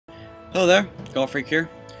Hello there, Golf Freak here,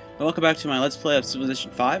 and welcome back to my Let's Play of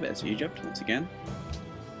Civilization 5 as Egypt, once again.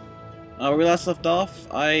 Where we last left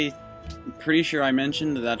off, I'm pretty sure I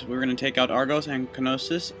mentioned that we were going to take out Argos and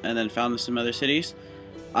Knossos, and then found some other cities.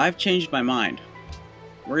 I've changed my mind.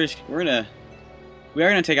 We are going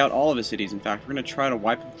to take out all of his cities, in fact. We're going to try to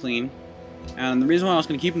wipe them clean. And the reason why I was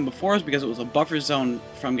going to keep him before is because it was a buffer zone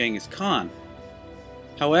from Genghis Khan.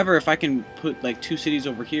 However, if I can put like 2 cities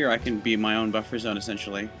over here, I can be my own buffer zone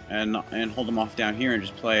essentially, and hold him off down here and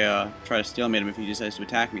just play try to stalemate him if he decides to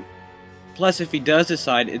attack me. Plus, if he does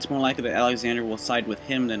decide, it's more likely that Alexander will side with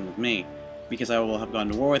him than with me, because I will have gone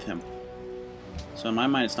to war with him. So in my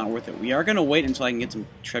mind, it's not worth it. We are going to wait until I can get some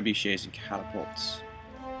trebuchets and catapults.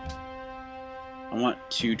 I want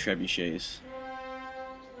 2 trebuchets.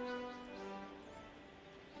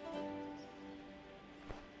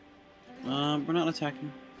 We're not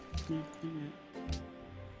attacking. No, not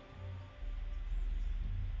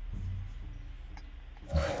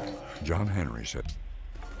yet. John Henry said.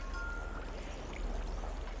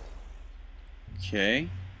 Okay.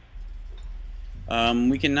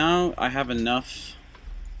 We can now. I have enough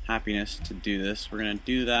happiness to do this. We're gonna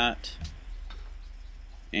do that.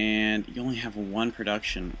 And you only have 1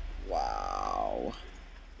 production. Wow.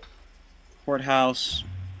 Courthouse,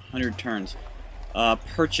 100 turns.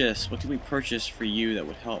 Purchase. What can we purchase for you that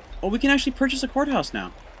would help? Oh, we can actually purchase a courthouse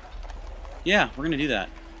now. Yeah, we're gonna do that.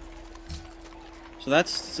 So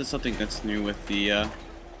that's something that's new with the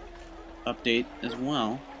update as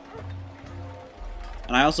well.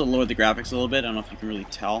 And I also lowered the graphics a little bit. I don't know if you can really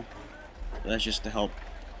tell. But that's just to help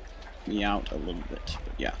me out a little bit.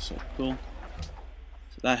 But yeah, so cool.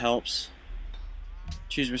 So that helps.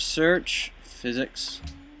 Choose research, physics,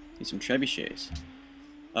 need some trebuchets.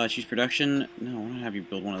 Choose production. No, I don't have you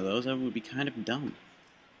build one of those. That would be kind of dumb.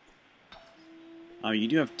 You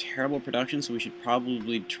do have terrible production, so we should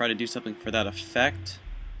probably try to do something for that effect,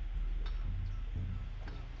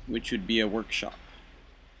 which would be a workshop.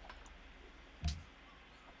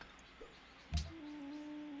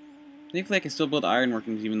 Thankfully, I can still build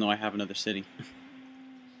ironworkings even though I have another city.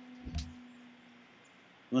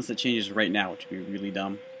 Unless it changes right now, which would be really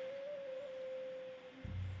dumb.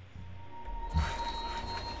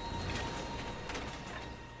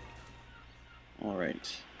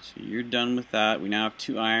 Alright, so you're done with that. We now have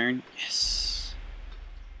 2 iron. Yes!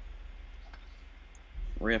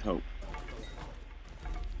 Ray of hope.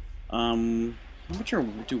 How much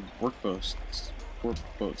do workboats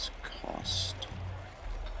cost?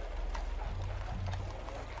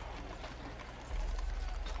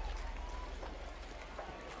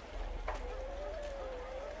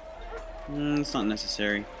 It's not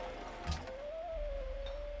necessary.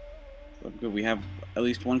 But good, we have at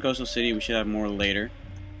least 1 coastal city. We should have more later.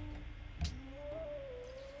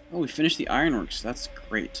 Oh, we finished the ironworks. That's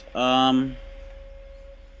great. 5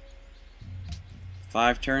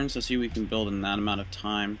 turns. Let's see what we can build in that amount of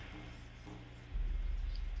time.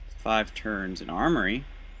 5 turns. An armory.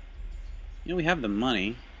 You know, we have the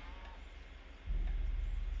money.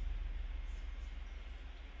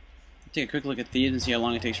 Take a quick look at these and see how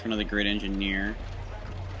long it takes for another great engineer.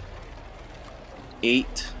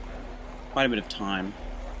 8. Quite a bit of time.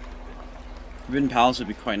 Forbidden Palace would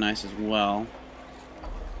be quite nice as well.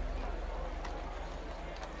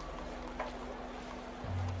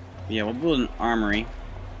 But yeah, we'll build an armory.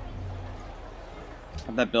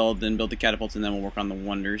 Have that build, then build the catapults, and then we'll work on the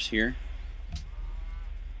wonders here.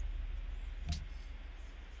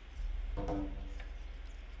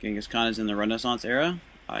 Genghis Khan is in the Renaissance era.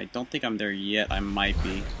 I don't think I'm there yet. I might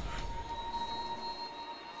be.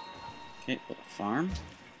 Okay, build a farm.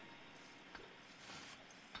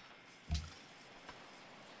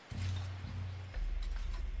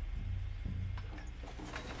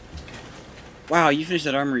 Wow, you finished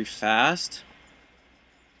that armory fast.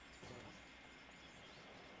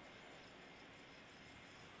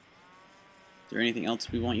 Is there anything else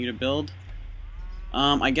we want you to build?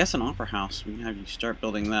 I guess an opera house. We can have you start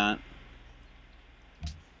building that.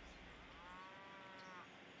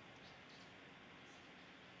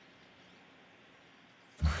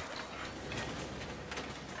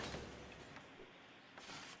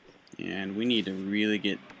 And we need to really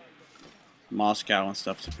get Moscow and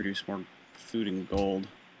stuff to produce more food and gold.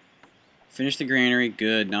 Finish the granary,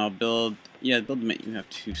 good. Now build, yeah, build. You have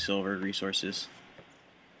 2 silver resources.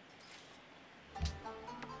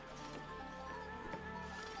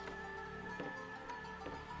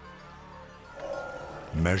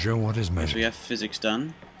 Measure what is measured. So we have physics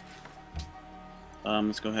done.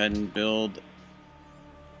 Let's go ahead and build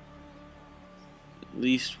at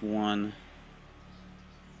least 1.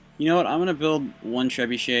 You know what? I'm gonna build 1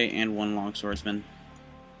 trebuchet and 1 longswordsman.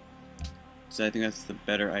 So I think that's the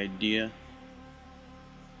better idea.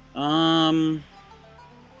 Gunpowder.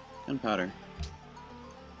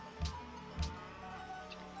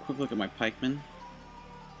 Quick look at my pikemen.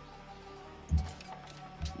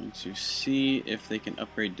 Going to see if they can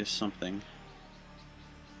upgrade to something.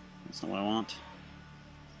 That's not what I want.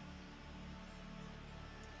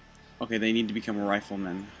 Okay, they need to become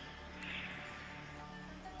riflemen.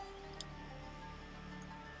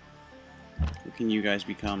 What can you guys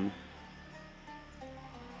become?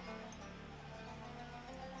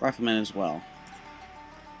 Riflemen as well.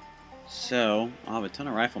 So, I'll have a ton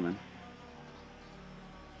of riflemen.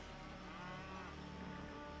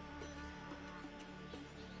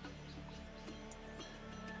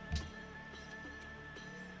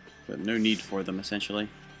 But no need for them, essentially.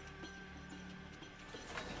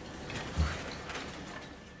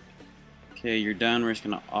 Okay, you're done. We're just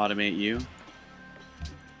gonna automate you.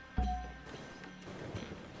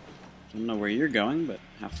 Don't know where you're going, but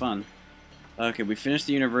have fun. Okay, we finished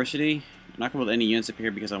the university. I'm not gonna build any units up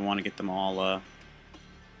here because I want to get them all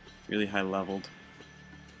really high leveled.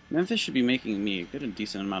 Memphis should be making me a good and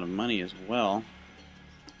decent amount of money as well.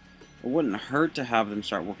 It wouldn't hurt to have them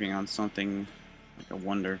start working on something like a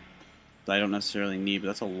wonder that I don't necessarily need, but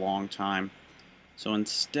that's a long time. So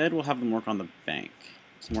instead, we'll have them work on the bank.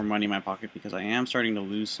 Some more money in my pocket because I am starting to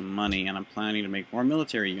lose some money, and I'm planning to make more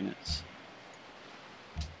military units.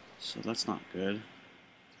 So that's not good.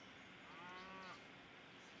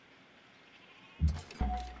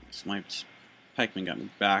 So my pikeman got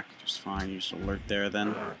me back just fine. You just alert there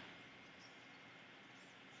then.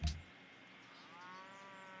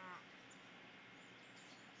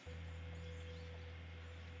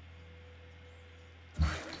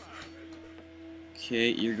 Okay,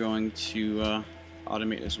 you're going to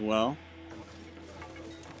automate as well.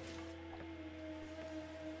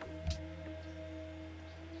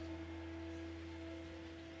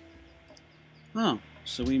 Oh,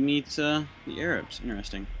 so we meet the Arabs.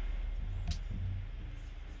 Interesting.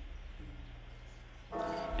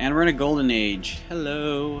 And we're in a golden age.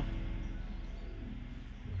 Hello.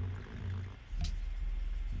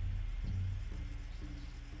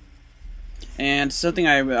 And something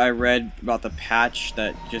I read about the patch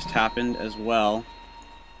that just happened as well.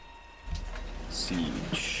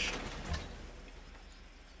 Siege.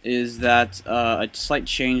 Is that a slight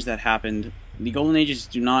change that happened. The Golden Ages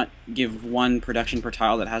do not give one production per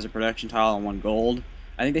tile that has a production tile and one gold.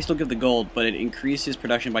 I think they still give the gold, but it increases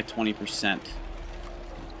production by 20%.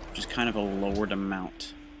 Which is kind of a lowered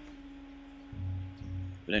amount.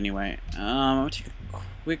 But anyway, I'm going to take a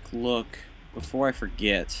quick look before I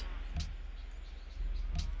forget.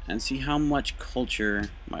 And see how much culture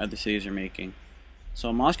my other cities are making.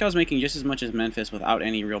 So Moscow's making just as much as Memphis without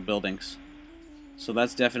any real buildings. So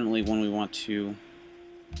that's definitely one we want to...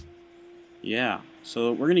 Yeah,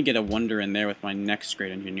 so we're going to get a wonder in there with my next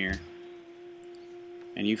great engineer.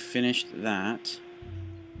 And you finished that.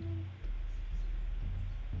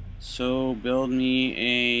 So build me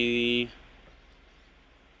a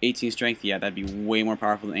 18 strength. Yeah, that'd be way more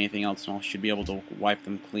powerful than anything else, and I should be able to wipe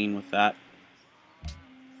them clean with that.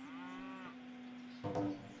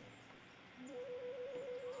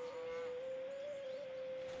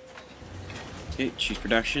 Okay, cheese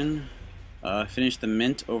production. Finish the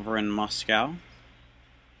mint over in Moscow.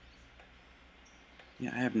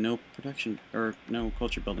 Yeah, I have no production, or no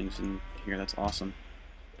culture buildings in here. That's awesome.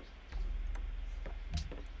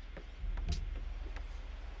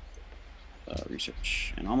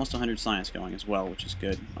 Research. And almost 100 science going as well, which is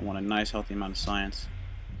good. I want a nice, healthy amount of science.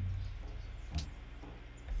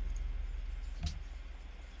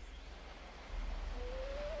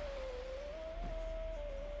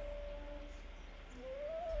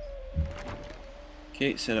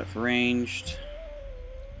 Okay, set up for ranged.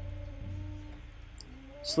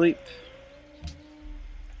 Sleep.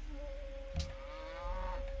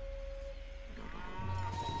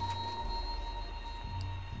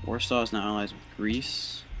 Warsaw is now allies with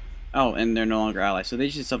Greece. Oh, and they're no longer allies. So they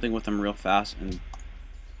just did something with them real fast and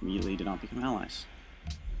immediately did not become allies.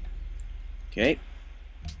 Okay.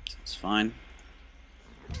 That's fine.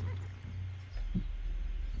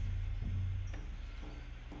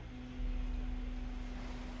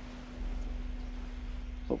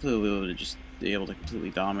 Hopefully we'll just be able to completely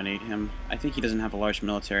dominate him. I think he doesn't have a large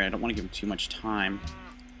military. I don't want to give him too much time.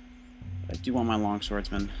 But I do want my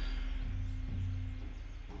longswordsmen.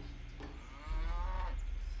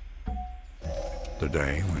 The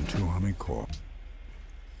day when two Army Corps.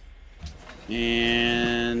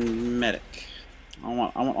 And medic. I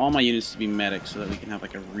want all my units to be medic so that we can have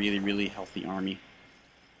like a really, really healthy army.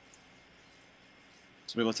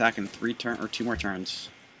 So we'll attack in 3 turns or 2 more turns.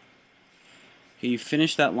 Okay, you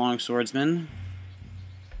finished that long swordsman.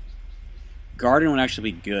 Garden would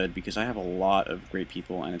actually be good because I have a lot of great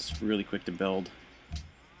people and it's really quick to build.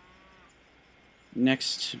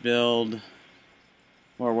 Next build,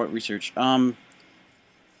 or what research? In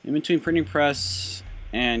between printing press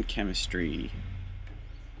and chemistry.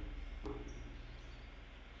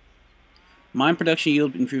 Mine production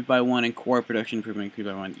yield improved by 1 and core production improvement improved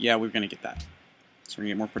by 1. Yeah, we're gonna get that. So we're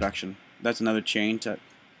gonna get more production. That's another change that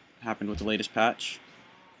happened with the latest patch.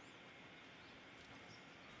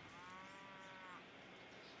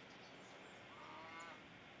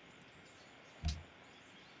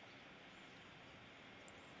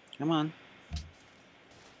 Come on.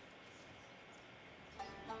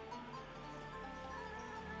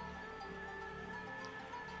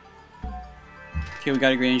 Okay, we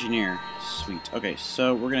got a great engineer. Sweet. Okay,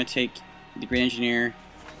 so we're gonna take the great engineer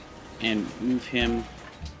and move him.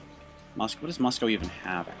 Moscow. What does Moscow even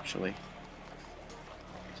have, actually?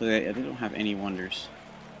 So they don't have any wonders.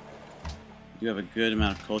 They do have a good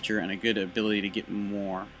amount of culture and a good ability to get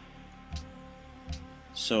more.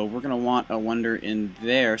 So we're gonna want a wonder in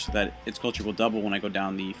there so that its culture will double when I go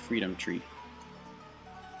down the freedom tree.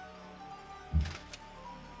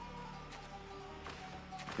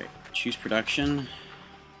 Okay, choose production.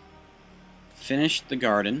 Finish the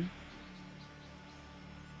garden.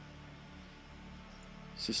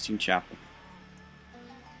 Sistine Chapel.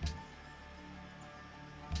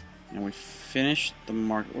 And we finished the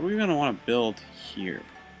market. What are we going to want to build here?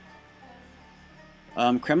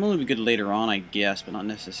 Kremlin would be good later on, I guess, but not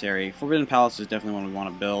necessary. Forbidden Palace is definitely one we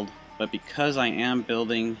want to build. But because I am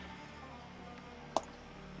building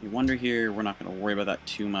a wonder here, we're not going to worry about that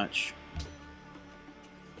too much.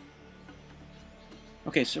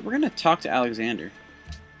 Okay, so we're going to talk to Alexander.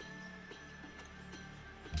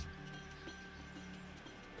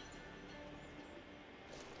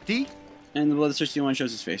 D? And the bloodthirsty one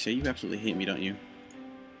shows his face. Yeah, you absolutely hate me, don't you?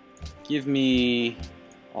 Give me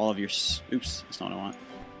all of your... Oops, that's not what I want.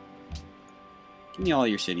 Give me all of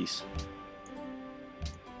your cities.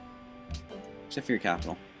 Except for your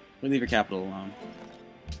capital. We'll leave your capital alone.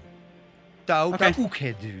 Dauka Okay.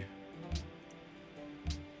 ukedu.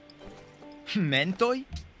 Mentoi?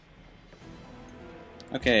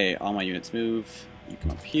 Okay, all my units move. You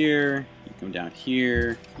come up here. You come down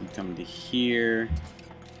here. You come to here.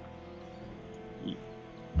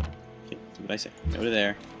 Okay, do what I say. Go to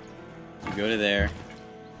there. You go to there.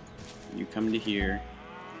 You come to here.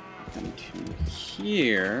 You come to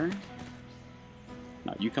here.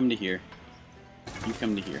 No, you come to here. You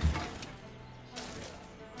come to here.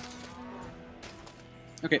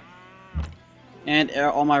 Okay. And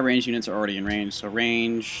all my range units are already in range. So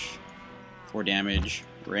range, 4 damage.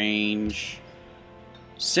 Range,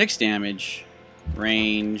 6 damage.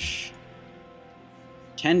 Range,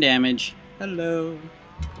 10 damage. Hello.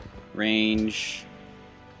 Range,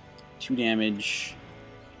 2 damage.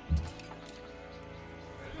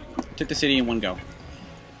 Took the city in one go.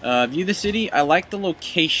 View the city. I like the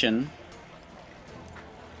location.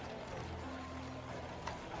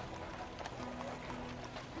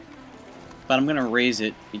 But I'm gonna raise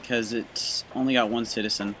it because it's only got 1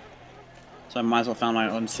 citizen. So I might as well found my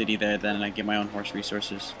own city there, then I get my own horse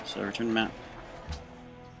resources. So return the map.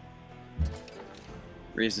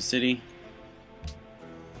 Raise the city.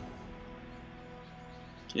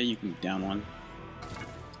 Okay, you can move down 1.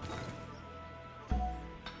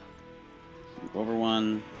 Move over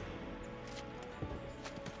 1.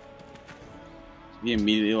 He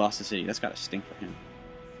immediately lost the city. That's gotta stink for him.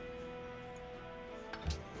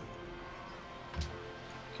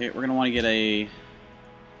 Okay, we're gonna want to get a...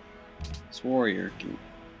 This warrior.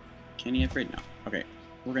 Can he upgrade? No. Okay.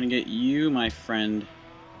 We're gonna get you, my friend.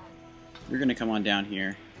 You're gonna come on down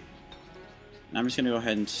here. And I'm just gonna go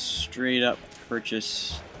ahead and straight up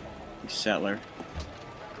purchase a settler.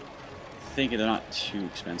 I think they're not too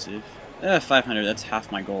expensive. 500, that's half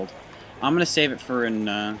my gold. I'm gonna save it for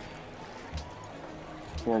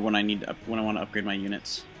for when I need to when I want to upgrade my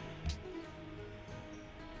units.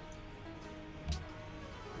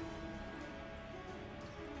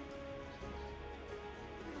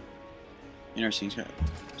 Interesting, he's got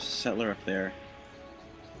a settler up there.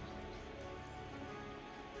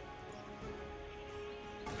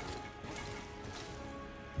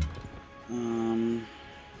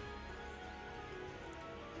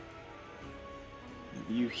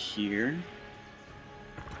 You here.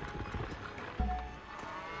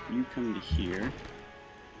 You come to here.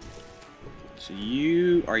 So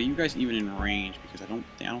are you guys even in range? Because I don't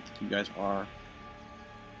think you guys are.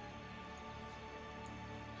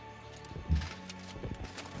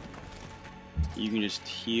 You can just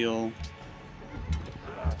heal.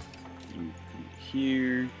 You come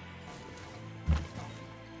here.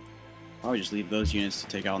 Probably just leave those units to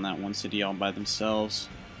take out in that one city all by themselves.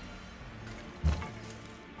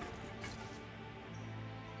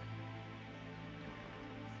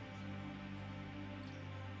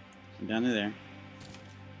 Down to there.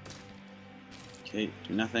 Okay,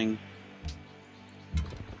 do nothing.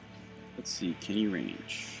 Let's see, can you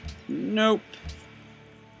range? Nope.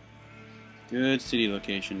 Good city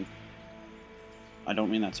location. I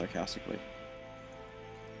don't mean that sarcastically.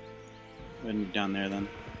 Go ahead and move down there then.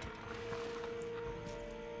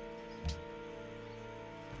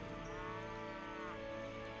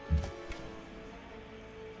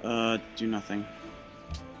 Do nothing.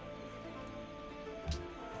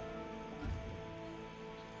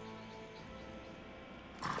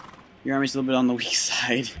 Your army's a little bit on the weak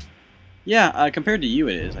side. Yeah, compared to you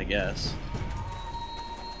it is, I guess.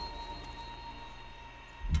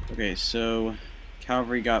 Okay, so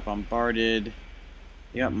cavalry got bombarded.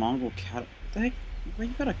 You got Mongol cat. What the heck? Why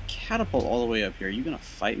you got a catapult all the way up here? Are you gonna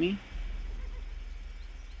fight me?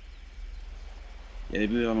 Yeah, they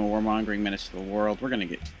believe I'm a warmongering menace to the world. We're gonna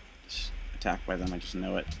get attacked by them, I just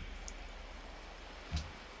know it.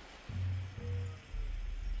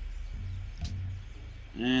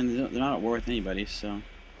 And they're not at war with anybody, so...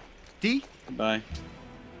 D? Goodbye.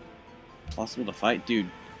 Possible to fight? Dude,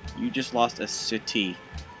 you just lost a city.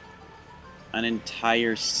 An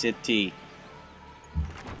entire city.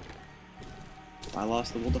 Have I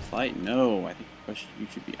lost the will to fight? No. I think the question you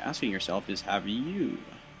should be asking yourself is, have you?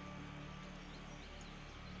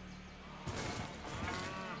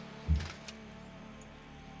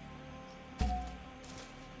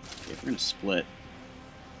 Okay, we're gonna split.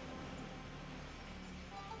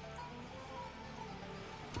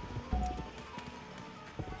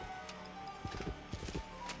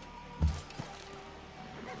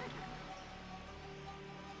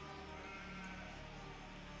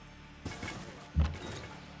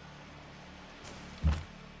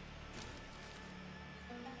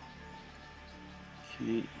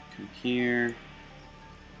 Okay, come here.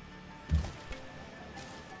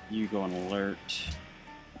 You go on alert.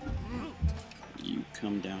 You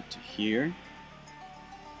come down to here.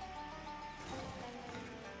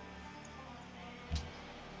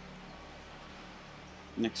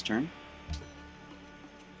 Next turn.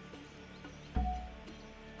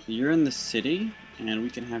 You're in the city, and we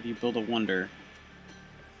can have you build a wonder.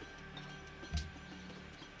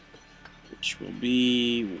 Which will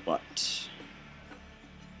be what?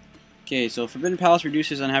 Okay, so Forbidden Palace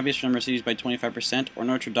reduces unhappiness number of cities by 25%, or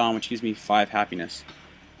Notre Dame, which gives me 5 happiness.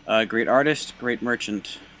 Great Artist, Great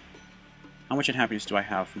Merchant. How much unhappiness do I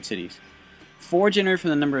have from cities? 4 generated from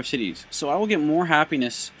the number of cities. So I will get more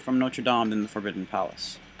happiness from Notre Dame than the Forbidden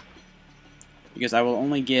Palace. Because I will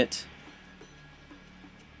only get...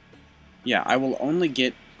 Yeah, I will only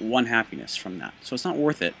get 1 happiness from that. So it's not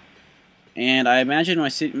worth it. And I imagine my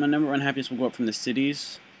number of unhappiness will go up from the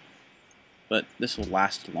cities. But this will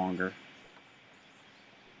last longer.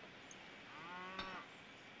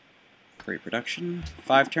 Great production.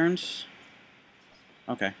 5 turns.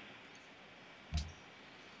 Okay.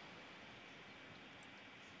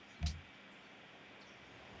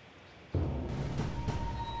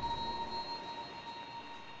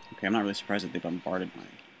 Okay, I'm not really surprised that they bombarded my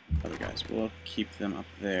other guys. We'll keep them up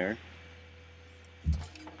there.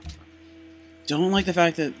 Don't like the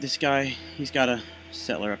fact that this guy, he's got a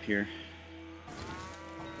settler up here.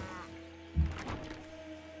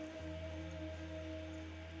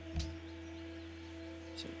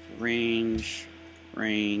 So range,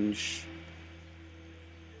 range,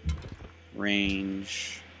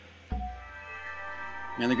 range.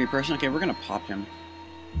 Another great person? Okay, we're gonna pop him.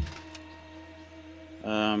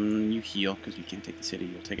 You heal, because you can't take the city.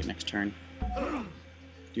 You'll take it next turn.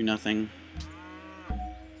 Do nothing.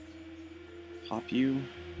 Pop you.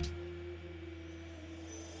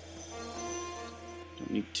 Don't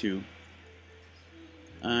need 2.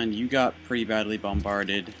 And you got pretty badly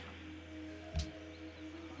bombarded.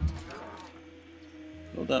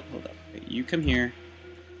 Hold up, hold up. Okay, you come here.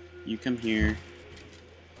 You come here.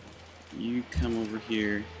 You come over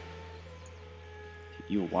here. Take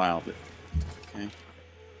you a while, but okay.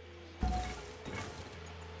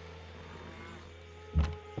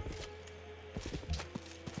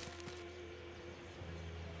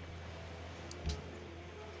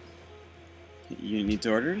 You need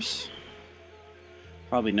orders?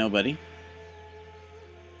 Probably nobody.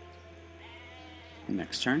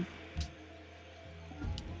 Next turn.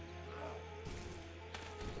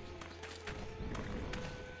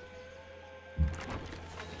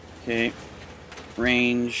 Okay.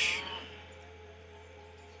 Range.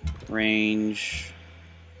 Range.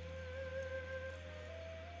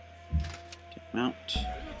 Mount.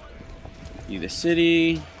 View the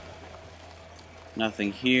city.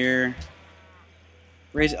 Nothing here.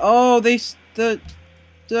 Raise. Oh, the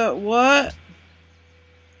what?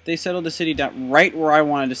 They settled the city down right where I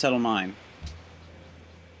wanted to settle mine.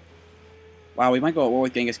 Wow, we might go at war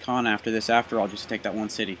with Genghis Khan after this, after all, just to take that one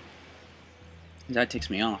city. That ticks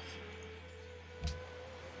me off.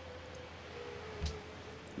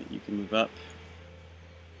 You can move up.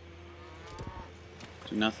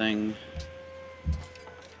 Do nothing.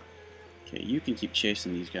 Okay, you can keep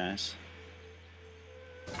chasing these guys.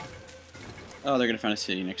 Oh, they're gonna find a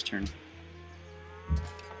city next turn.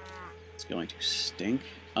 It's going to stink.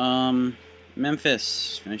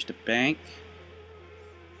 Memphis finished a bank.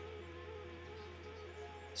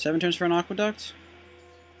 7 turns for an aqueduct?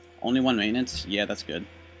 Only 1 maintenance? Yeah, that's good.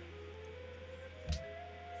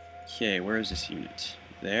 Okay, where is this unit?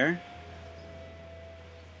 There.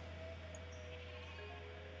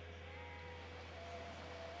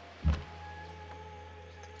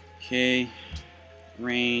 Okay.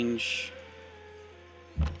 Range.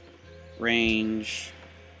 Range.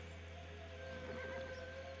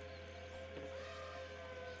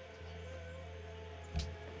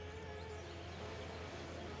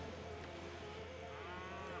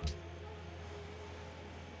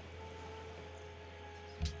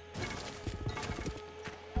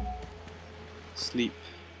 Sleep.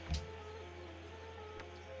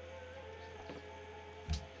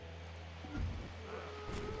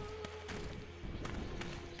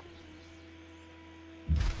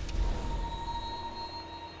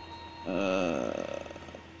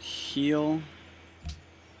 Heal.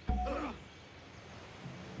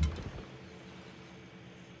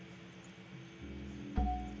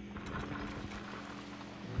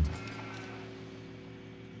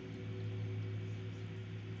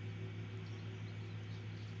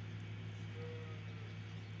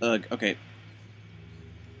 Ugh, okay.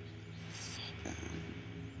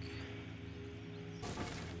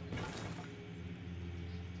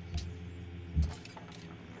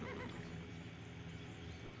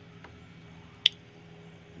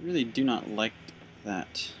 I really do not like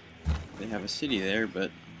that they have a city there, but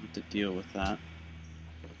I have to deal with that.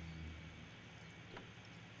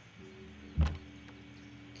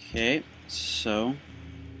 Okay, so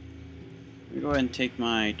we go ahead and take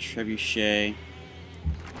my trebuchet,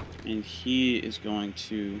 and he is going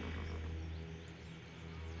to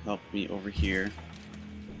help me over here.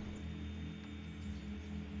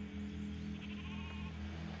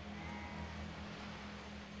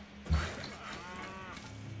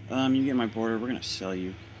 You get my border, we're gonna sell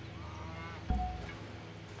you.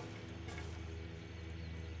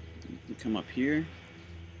 You come up here.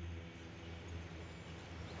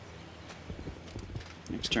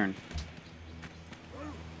 Next turn.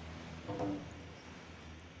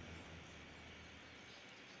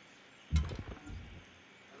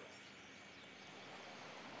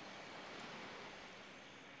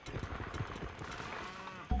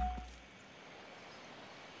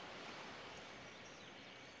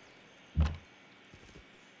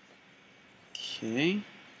 Okay.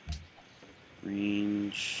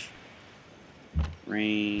 Range.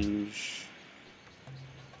 Range.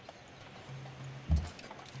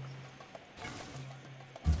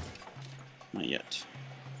 Not yet.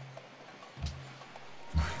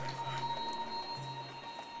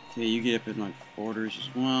 Okay, you get up in my borders as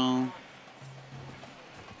well.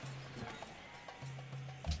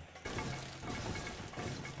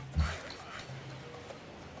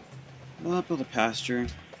 I'll build a pasture.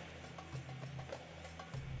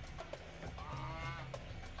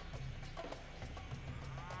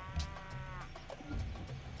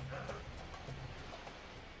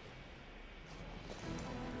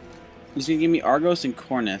 He's gonna give me Argos and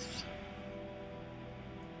Cornith.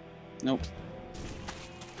 Nope.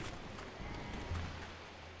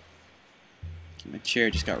 My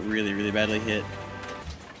chair just got really, really badly hit.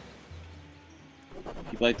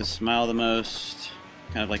 People like to smile the most,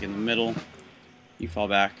 kind of like in the middle. You fall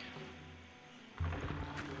back.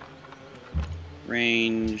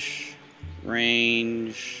 Range.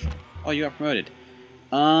 Range. Oh, you got promoted.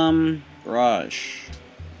 Barrage.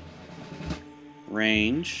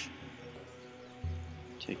 Range.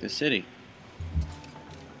 Take the city.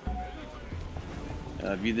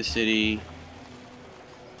 View the city.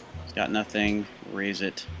 It's got nothing. Raise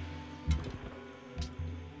it.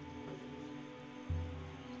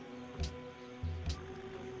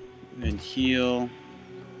 And heal.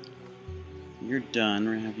 You're done.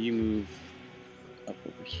 We're gonna have you move up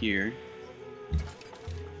over here.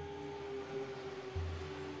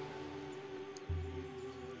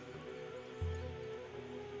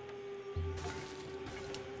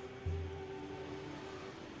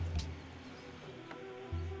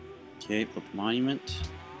 Okay, build the monument.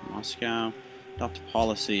 Moscow. Adopt a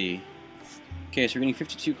policy. Okay, so we're getting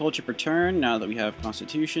 52 culture per turn. Now that we have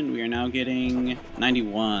Constitution, we are now getting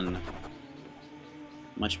 91.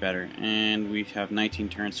 Much better. And we have 19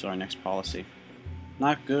 turns to our next policy.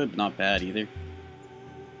 Not good, but not bad either.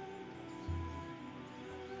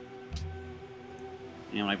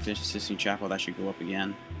 And when I finish the Sistine Chapel, that should go up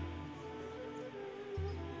again.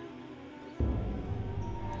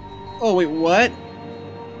 Oh, wait, what?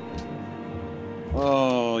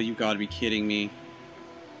 Oh, you gotta be kidding me.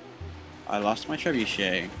 I lost my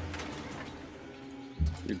trebuchet.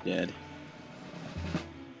 You're dead.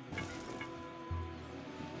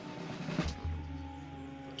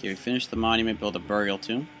 Okay, we finished the monument, build a burial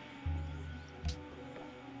tomb.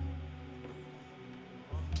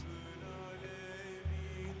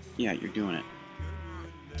 Yeah, you're doing it.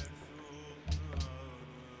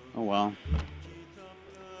 Oh well.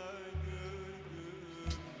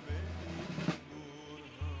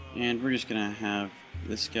 And we're just gonna have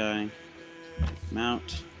this guy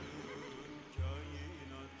mount.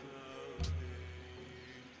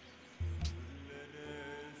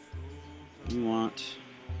 You want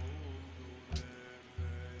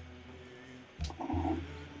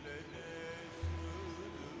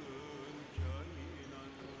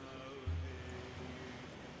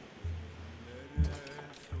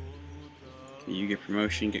you get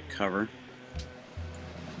promotion, get cover.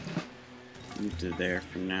 Move to there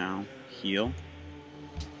for now. Heal.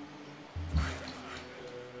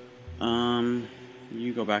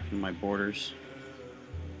 You go back into my borders.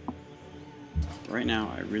 Right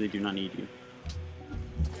now, I really do not need you.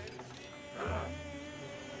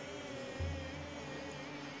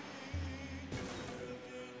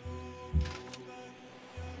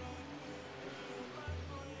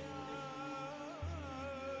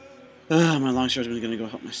 My longsword's gonna go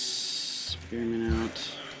help my spearman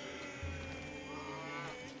out.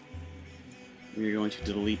 We're going to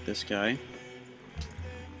delete this guy.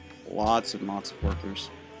 Lots and lots of workers.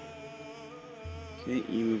 Okay,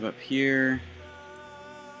 you move up here.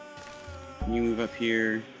 You move up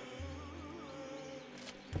here.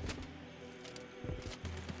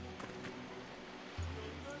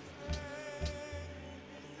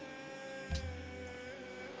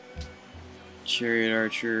 Chariot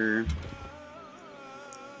archer.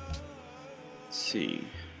 Let's see.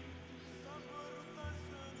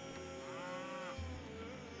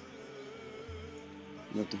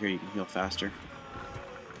 Up to here, you can heal faster.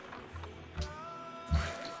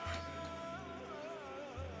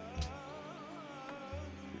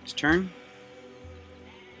 Next turn.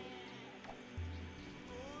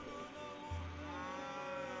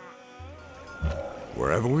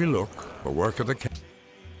 Wherever we look, the work of the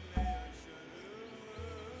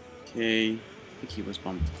Okay, I think he was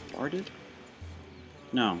bombarded?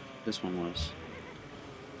 No, this one was.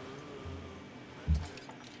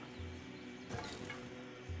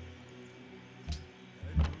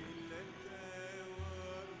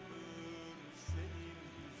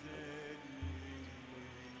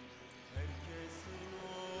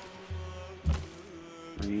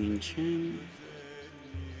 Range in.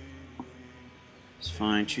 It's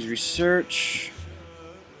fine. Choose research.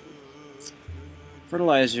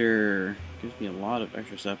 Fertilizer gives me a lot of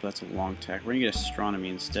extra stuff, but that's a long tech. We're gonna get astronomy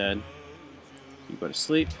instead. You go to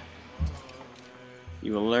sleep.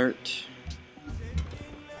 You alert.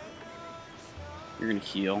 You're gonna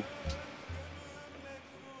heal.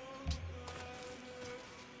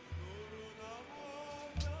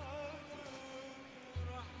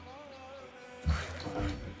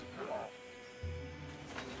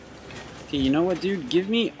 Okay, you know what, dude? Give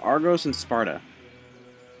me Argos and Sparta.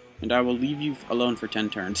 And I will leave you alone for 10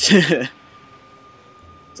 turns. Because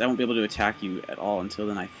I won't be able to attack you at all until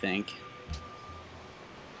then, I think.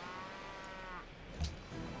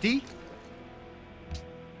 Ti?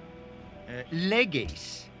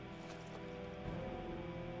 Leges.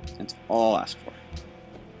 That's all I'll ask for.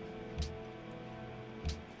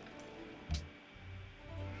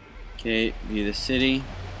 Okay, view the city.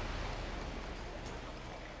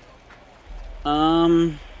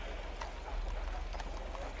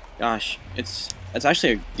 Gosh, it's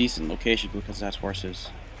actually a decent location because it has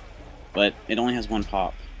horses, but it only has one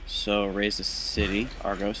pop. So raise the city.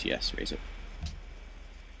 Argos, yes, raise it.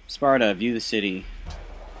 Sparta, view the city.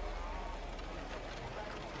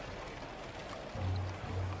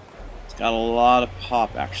 It's got a lot of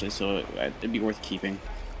pop actually, so it'd be worth keeping.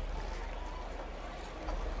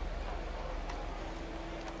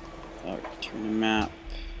 Return the map.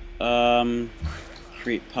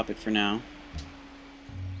 Create puppet for now.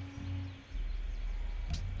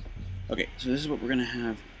 Okay, so this is what we're gonna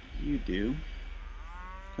have you do.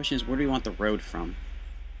 Go Question is, where do we want the road from?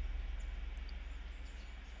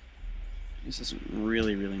 This doesn't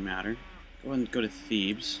really matter. Go ahead and go to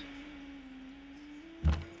Thebes.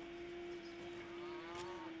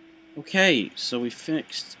 Okay, so we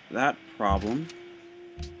fixed that problem.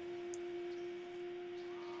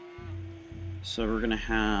 So we're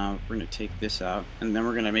gonna take this out, and then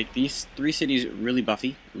we're gonna make these 3 cities really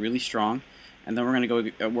buffy, really strong, and then we're gonna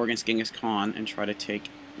go war against Genghis Khan and try to take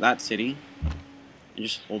that city and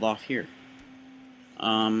just hold off here.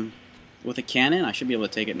 With a cannon, I should be able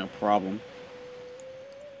to take it no problem.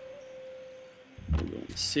 We'll go in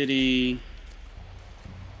the city.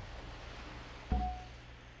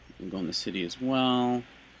 We'll go in the city as well.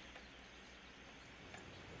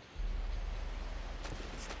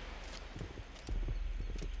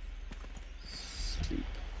 Sleep.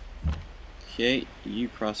 Okay, you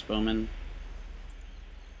crossbowmen,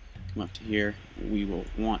 come up to here. We will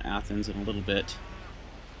want Athens in a little bit.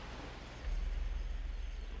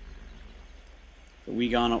 But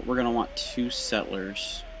we're gonna want 2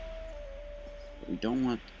 settlers. But we don't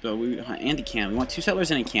want, and a cannon. We want 2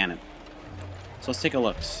 settlers and a cannon. So let's take a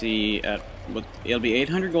look. See, it'll be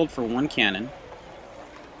 800 gold for 1 cannon,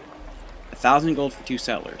 1,000 gold for 2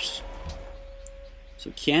 settlers.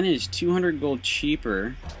 So cannon is 200 gold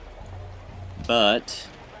cheaper, but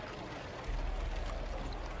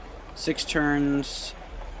 6 turns.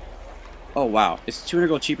 Oh wow, it's 200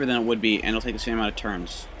 gold cheaper than it would be, and it'll take the same amount of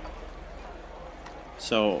turns.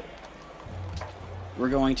 So we're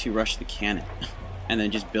going to rush the cannon, and then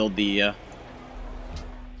just build the.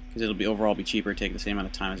 Because it'll be overall be cheaper, take the same amount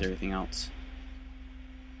of time as everything else.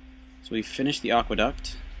 So we finished the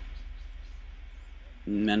aqueduct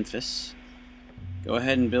in Memphis. Go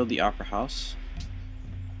ahead and build the opera house.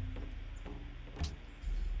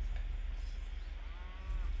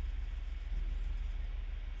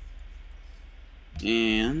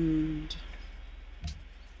 And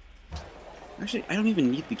actually, I don't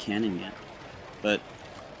even need the cannon yet, but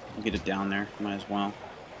I'll get it down there. Might as well.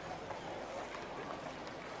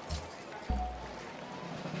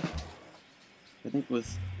 I think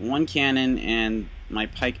with 1 cannon and my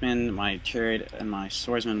pikemen, my chariot, and my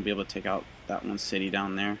swordsmen will be able to take out that 1 city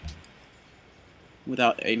down there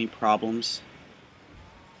without any problems.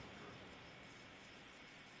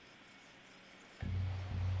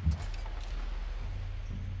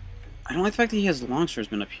 I don't like the fact that he has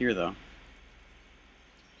longshorsmen up here, though.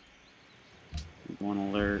 One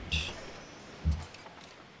alert.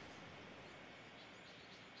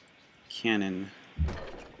 Cannon.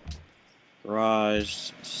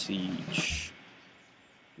 Barrage, siege.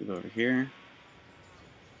 Move over here.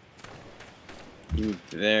 You move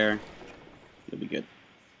to there. You'll be good.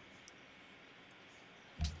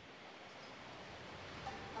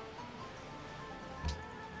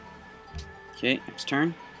 Okay, next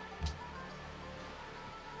turn.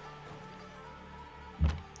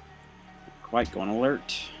 Quite going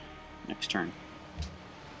alert. Next turn.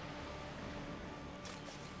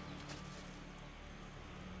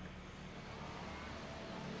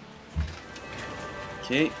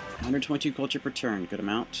 Okay, 122 culture per turn, good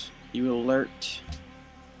amount. You will alert.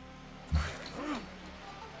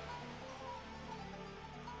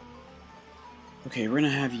 Okay, we're gonna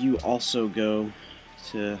have you also go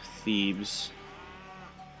to Thebes.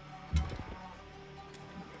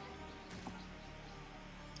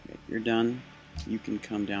 Okay, you're done. You can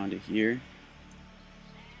come down to here.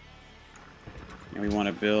 And we want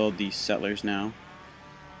to build these settlers now.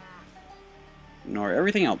 Ignore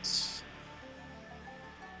everything else.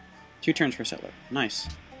 2 turns per settler. Nice.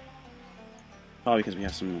 Probably because we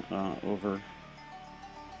have some over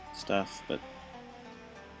stuff, but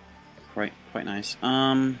quite nice.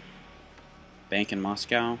 Bank in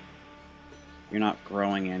Moscow. You're not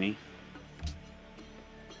growing any.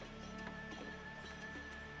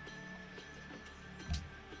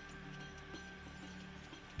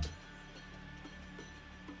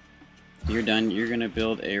 You're done. You're gonna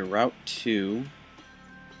build a route to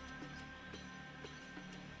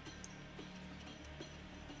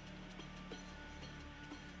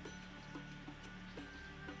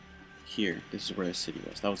here. This is where the city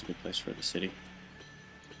was. That was a good place for the city.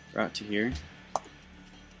 Route to here.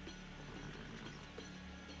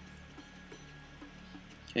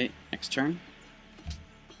 Okay, next turn.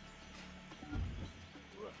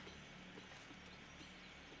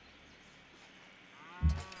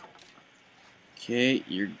 Okay,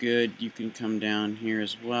 you're good. You can come down here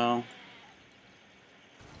as well.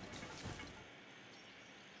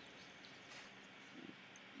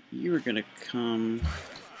 You are gonna come.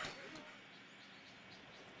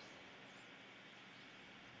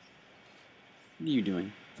 What are you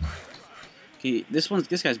doing?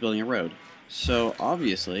 This guy's building a road. So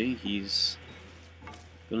obviously he's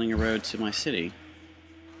building a road to my city.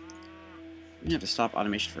 I'm gonna have to stop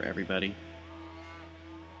automation for everybody.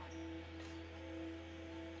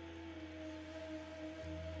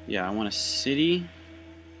 Yeah, I want a city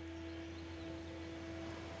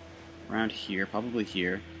around here, probably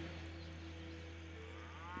here.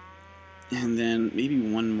 And then maybe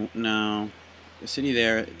one more, no. The city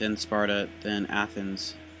there, then Sparta, then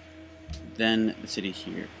Athens, then the city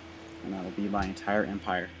here. And that'll be my entire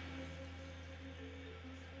empire.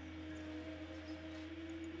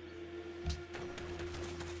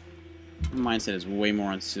 My mindset is way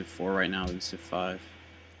more on Civ 4 right now than Civ 5.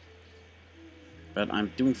 But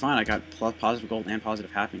I'm doing fine. I got positive gold and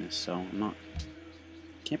positive happiness, so I'm not...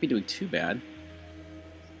 Can't be doing too bad.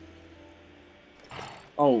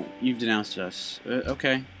 Oh, you've denounced us.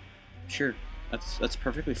 Okay. Sure. That's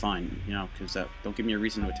perfectly fine, you know, because that don't give me a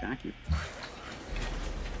reason to attack you.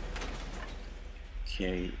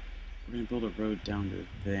 Okay. We're gonna build a road down to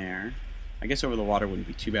there. I guess over the water wouldn't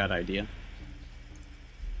be too bad idea.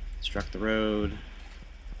 Construct the road.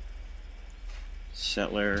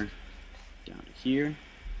 Settler down to here.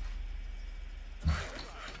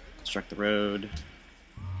 Construct the road.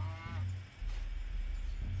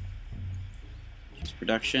 Choose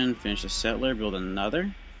production. Finish the settler. Build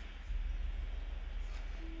another.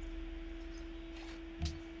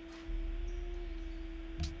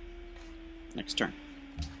 Next turn.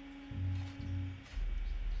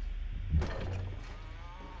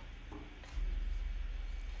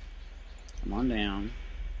 Come on down.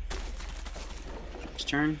 Next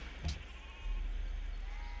turn.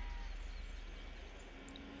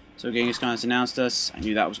 So Genghis Khan has announced us. I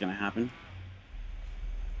knew that was going to happen.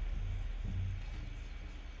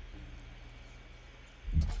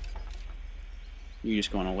 You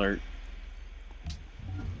just go on alert.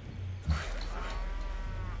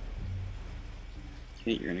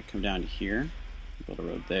 Okay, you're going to come down to here. Build a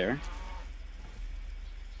road there.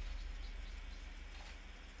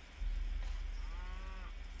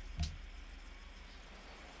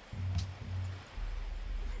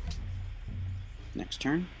 Next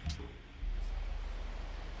turn.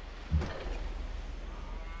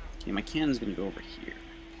 Okay, my cannon's going to go over here.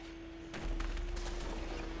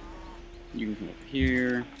 You can come over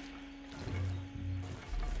here.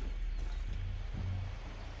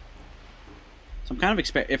 So I'm kind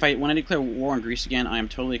of when I declare war on Greece again, I am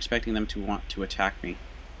totally expecting them to want to attack me.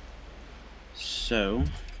 So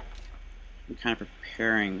I'm kind of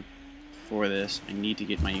preparing for this. I need to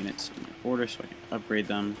get my units in my border so I can upgrade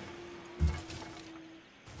them.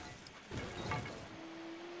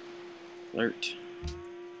 Alert.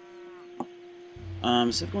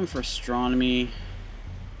 Instead of going for astronomy,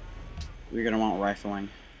 we're gonna want rifling.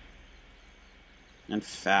 And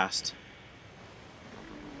fast.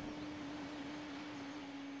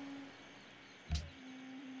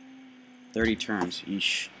 "30 turns,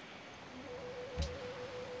 eesh.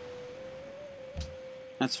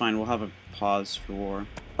 That's fine, we'll have a pause for war.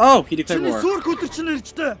 Oh! He declared war.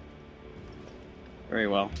 Very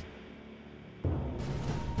well.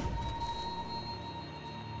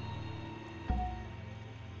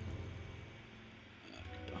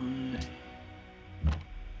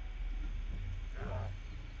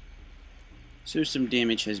 So some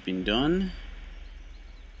damage has been done.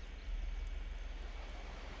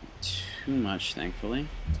 Not too much, thankfully.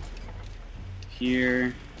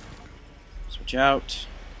 Here. Switch out.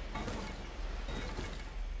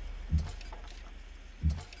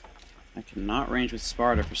 I cannot range with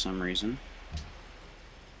Sparta for some reason.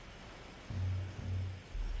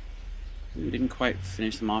 We didn't quite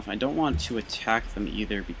finish them off. I don't want to attack them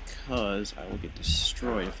either because I will get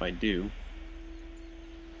destroyed if I do.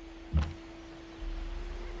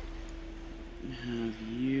 Have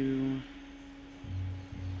you...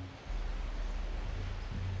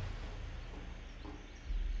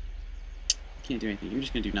 Can't do anything. You're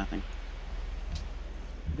just going to do nothing.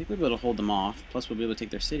 I think we'll be able to hold them off. Plus we'll be able to take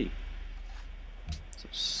their city. So,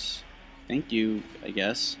 thank you, I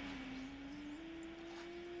guess.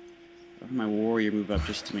 I'll have my warrior move up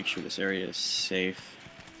just to make sure this area is safe.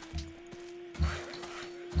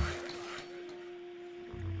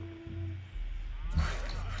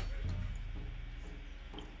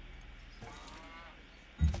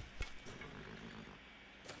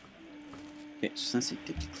 Okay, so since they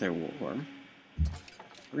did declare war,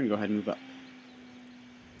 we're going to go ahead and move up.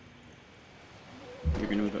 You're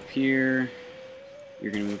going to move up here.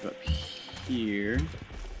 You're going to move up here.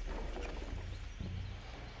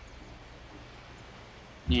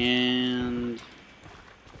 And...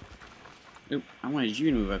 Oop, I wanted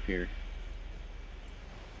you to move up here.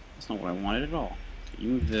 That's not what I wanted at all. Okay, you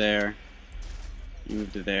move to there. You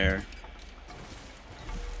move to there.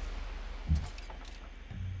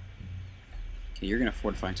 Okay, you're gonna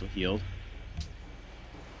fortify until healed.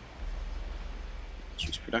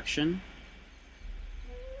 Choose production.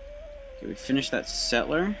 Okay, we finished that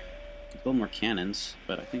settler. Build more cannons,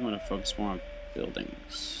 but I think I'm gonna focus more on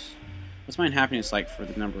buildings. What's my happiness like for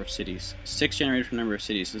the number of cities? 6 generated from the number of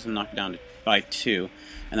cities. So this is knocked down by 2,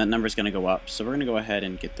 and that number is gonna go up. So we're gonna go ahead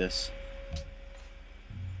and get this.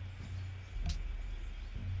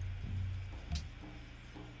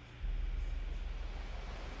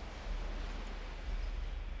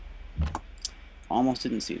 Almost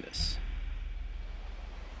didn't see this.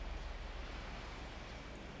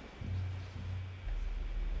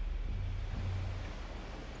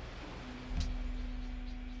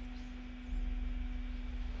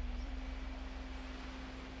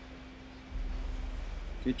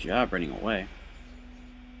 Good job running away.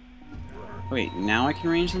 Wait, now I can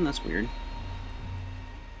range them? That's weird.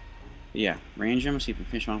 But yeah, range them, see if we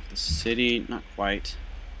can finish them off with the city. Not quite.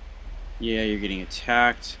 Yeah, you're getting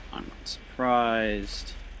attacked. I'm not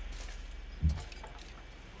surprised.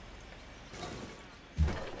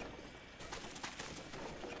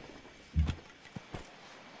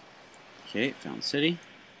 Okay, found city.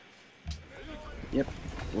 Yep,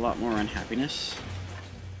 a lot more unhappiness.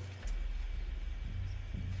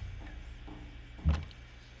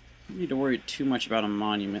 Don't need to worry too much about a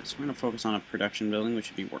monument, so we're going to focus on a production building, which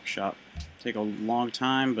would be workshop. Take a long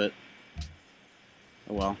time, but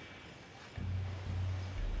oh well.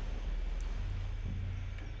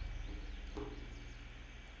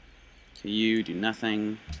 Okay, you do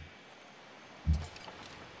nothing.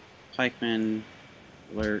 Pikemen,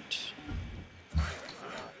 alert.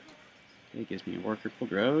 Okay, gives me a worker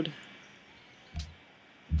pulled road.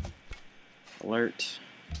 Alert.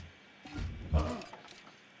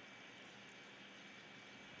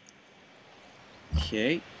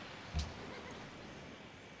 Okay.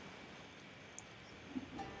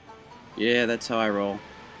 Yeah, that's how I roll.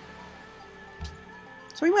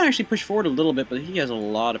 So he might actually push forward a little bit, but he has a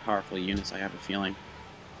lot of powerful units, I have a feeling.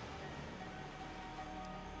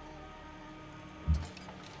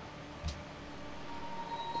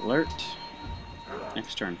 Alert.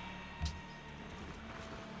 Next turn.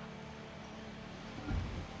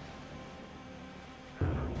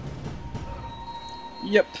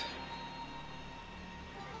 Yep.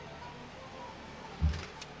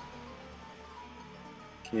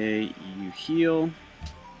 Okay, you heal.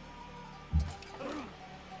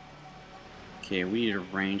 Okay, we need to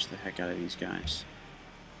range the heck out of these guys.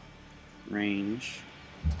 Range.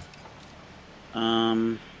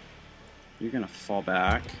 You're gonna fall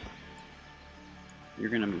back. You're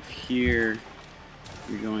gonna move here.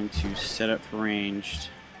 You're going to set up for ranged.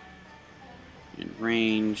 And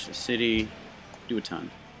range the city. Do a ton.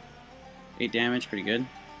 8 damage, pretty good.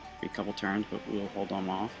 Be a couple turns, but we'll hold them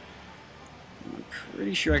off. I'm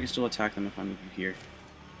pretty sure I can still attack them if I move you here.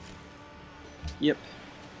 Yep.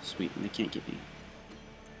 Sweet, and they can't get me.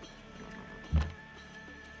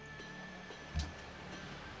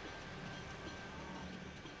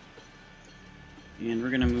 And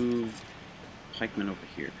we're gonna move pikemen over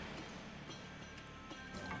here.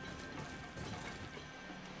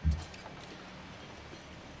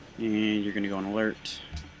 And you're gonna go on alert.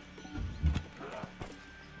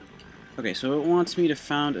 Okay, so it wants me to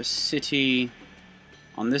found a city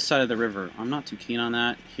on this side of the river. I'm not too keen on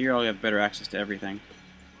that. Here I'll have better access to everything.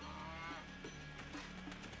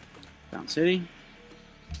 Found city.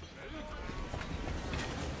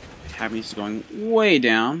 Happiness is going way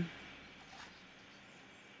down.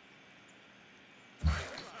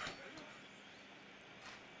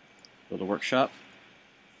 Build a workshop.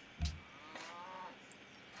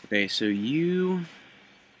 Okay, so you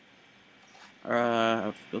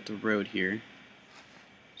I've built a road here.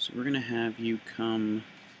 So we're gonna have you come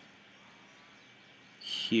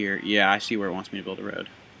here. Yeah, I see where it wants me to build a road.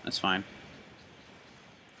 That's fine.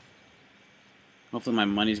 Hopefully my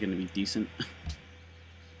money's gonna be decent.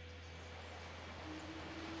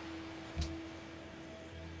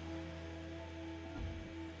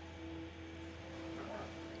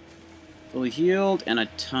 Fully healed and a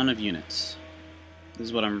ton of units. This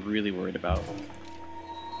is what I'm really worried about.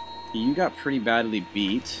 You got pretty badly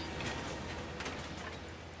beat.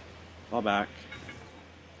 Fall back.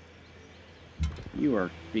 You are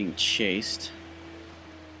being chased.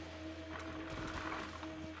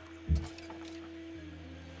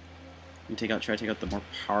 Try to take out the more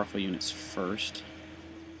powerful units first.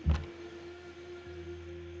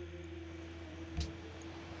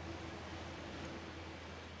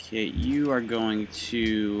 Okay, you are going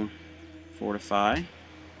to fortify.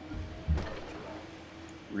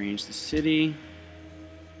 Range the city.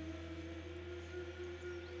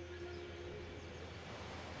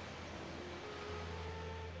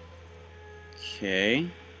 Okay.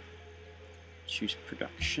 Choose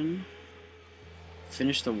production.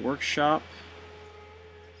 Finish the workshop.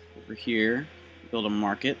 Over here. Build a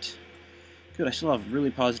market. Good, I still have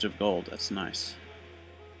really positive gold. That's nice.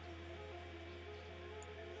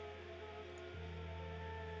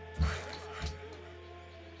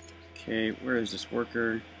 Okay, where is this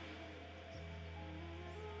worker?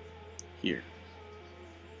 Here.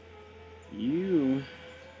 You...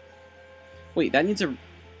 Wait, that needs a...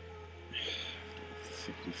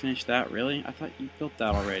 You finished that, really? I thought you built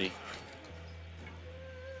that already.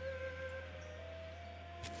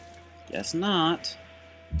 Guess not.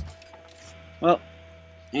 Well,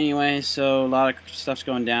 anyway, so a lot of stuff's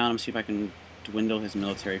going down. I'm gonna see if I can dwindle his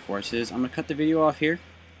military forces. I'm gonna cut the video off here.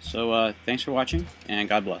 So, thanks for watching, and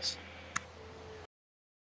God bless.